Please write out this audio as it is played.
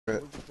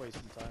We're just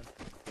wasting time.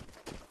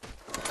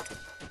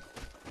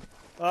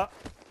 Ah,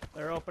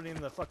 they're opening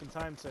the fucking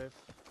time save.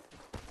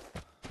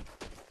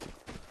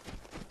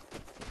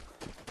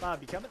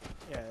 Bob, you coming?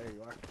 Yeah, there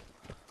you are.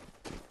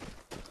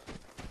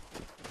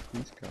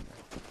 He's coming.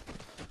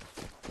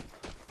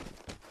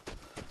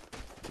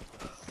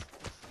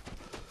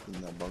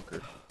 In that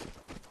bunker.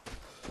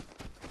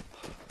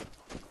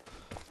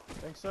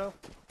 Think so?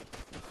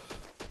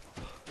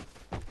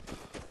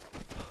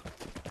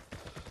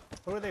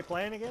 Who are they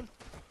playing again?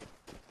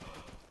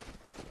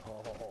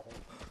 Oh.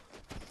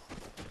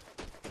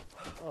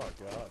 Oh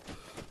god.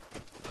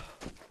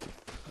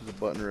 There's a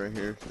button right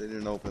here. They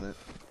didn't open it.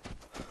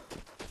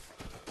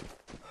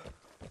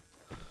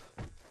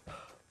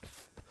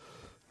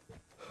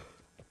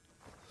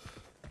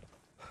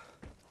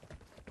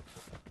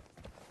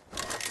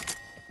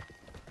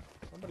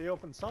 Somebody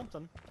opened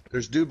something.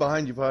 There's dude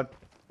behind you, Pod.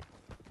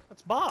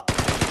 That's Bob.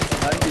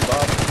 Behind you,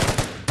 Bob.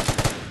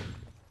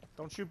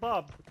 Don't shoot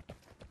Bob.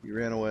 He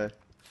ran away.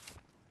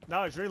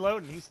 No, he's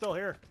reloading. He's still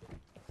here.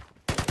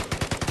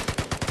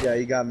 Yeah,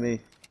 he got me.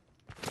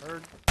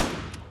 Heard.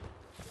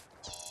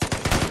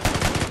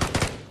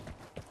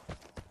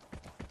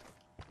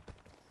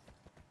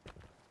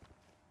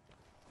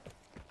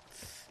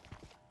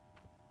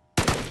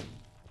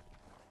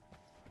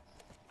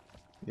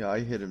 Yeah, I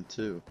hit him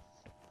too.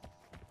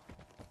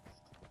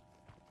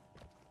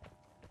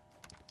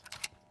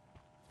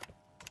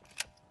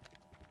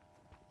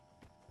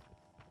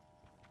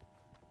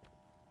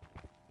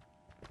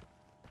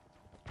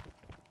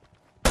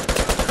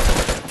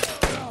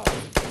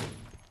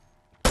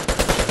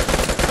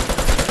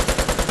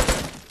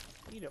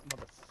 Eat it,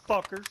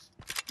 motherfuckers.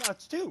 No,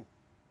 it's two.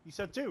 You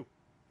said two.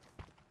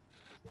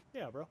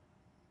 Yeah, bro.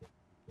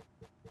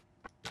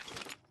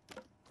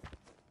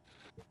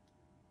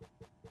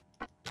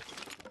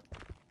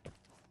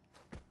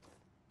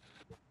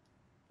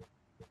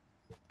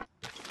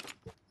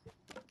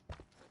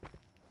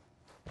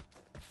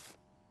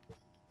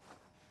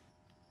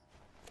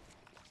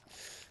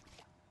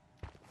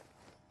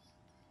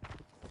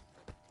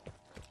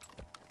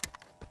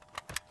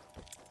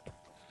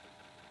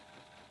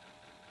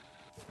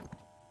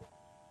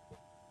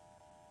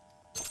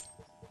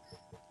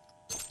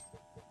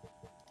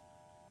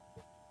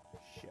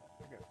 Shit,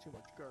 I got too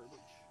much garbage.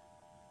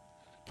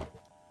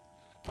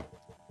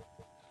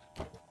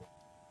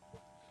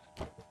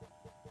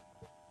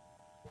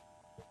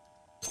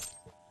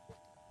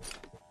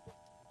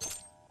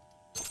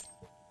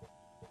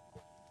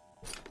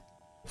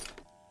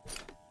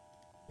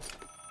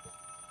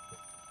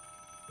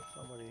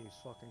 Somebody's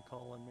fucking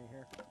calling me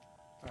here.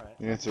 Alright.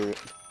 Answer it.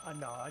 I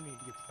know, I need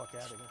to get the fuck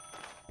out of here.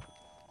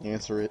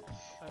 Answer it.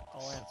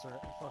 I'll answer it.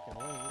 Fucking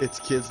leave. It's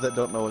kids that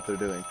don't know what they're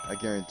doing. I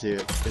guarantee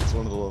it. It's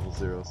one of the level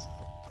zeros.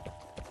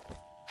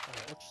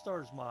 Alright, which star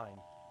is mine?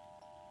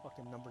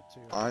 Fucking number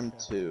 2. I'm Okay.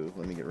 2.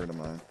 Let me get rid of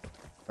mine.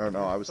 Oh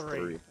no, I was 3.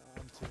 I'm 2.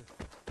 I'm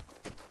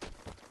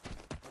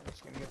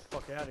just gonna get the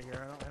fuck out of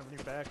here. I don't have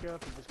any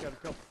backup. You just got a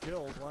couple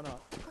kills. Why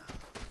not?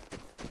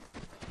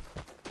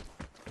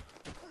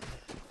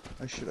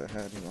 I should have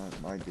had him on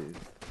my dude.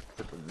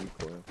 Freaking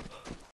recoil.